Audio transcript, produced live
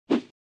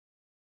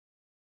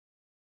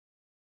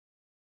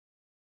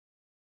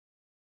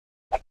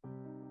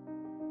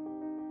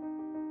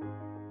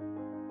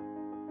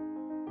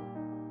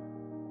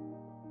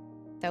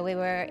So we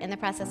were in the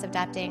process of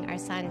adopting our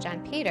son,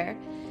 John Peter,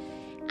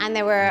 and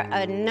there were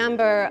a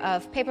number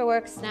of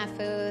paperwork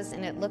snafus,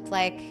 and it looked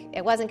like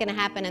it wasn't going to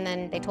happen, and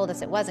then they told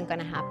us it wasn't going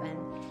to happen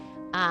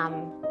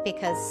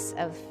because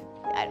of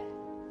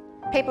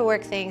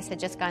paperwork things had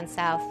just gone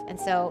south. And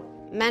so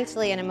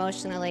mentally and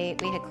emotionally,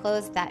 we had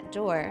closed that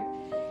door.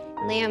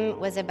 Liam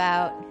was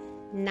about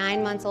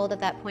 9 months old at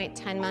that point,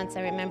 10 months.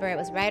 I remember it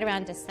was right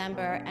around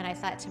December, and I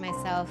thought to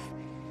myself,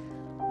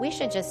 we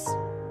should just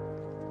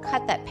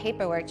cut that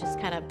paperwork, just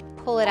kind of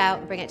pull it out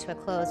and bring it to a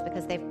close,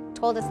 because they've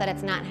told us that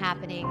it's not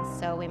happening,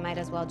 so we might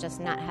as well just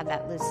not have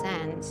that loose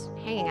end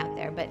hanging out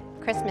there. But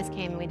Christmas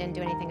came and we didn't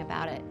do anything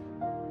about it.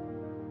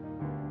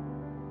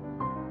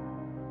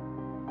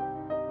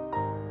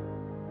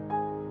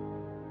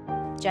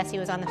 Jesse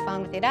was on the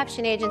phone with the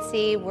adoption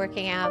agency,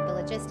 working out the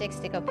logistics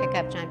to go pick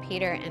up John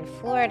Peter in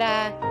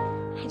Florida.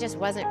 I just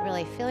wasn't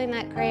really feeling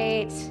that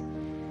great.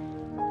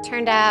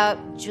 Turned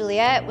out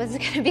Juliet was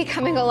going to be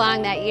coming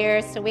along that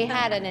year, so we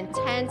had an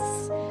intense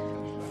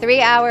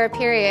 3-hour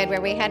period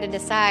where we had to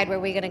decide, were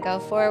we going to go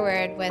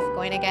forward with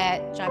going to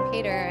get John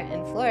Peter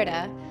in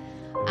Florida,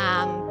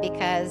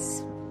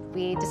 because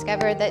we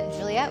discovered that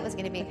Juliet was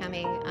going to be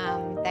coming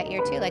that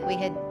year too. Like, we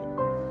had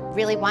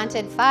really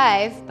wanted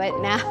 5, but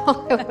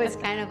now it was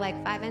kind of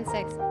like 5 and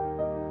 6.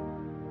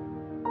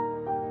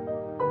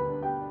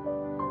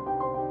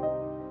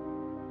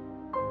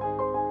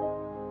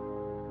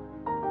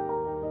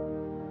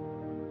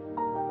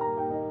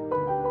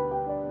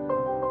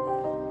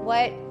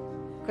 What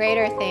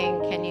greater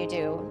thing can you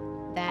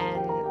do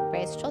than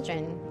raise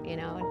children? You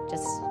know,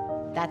 just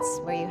that's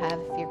where you have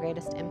your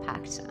greatest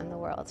impact on the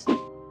world.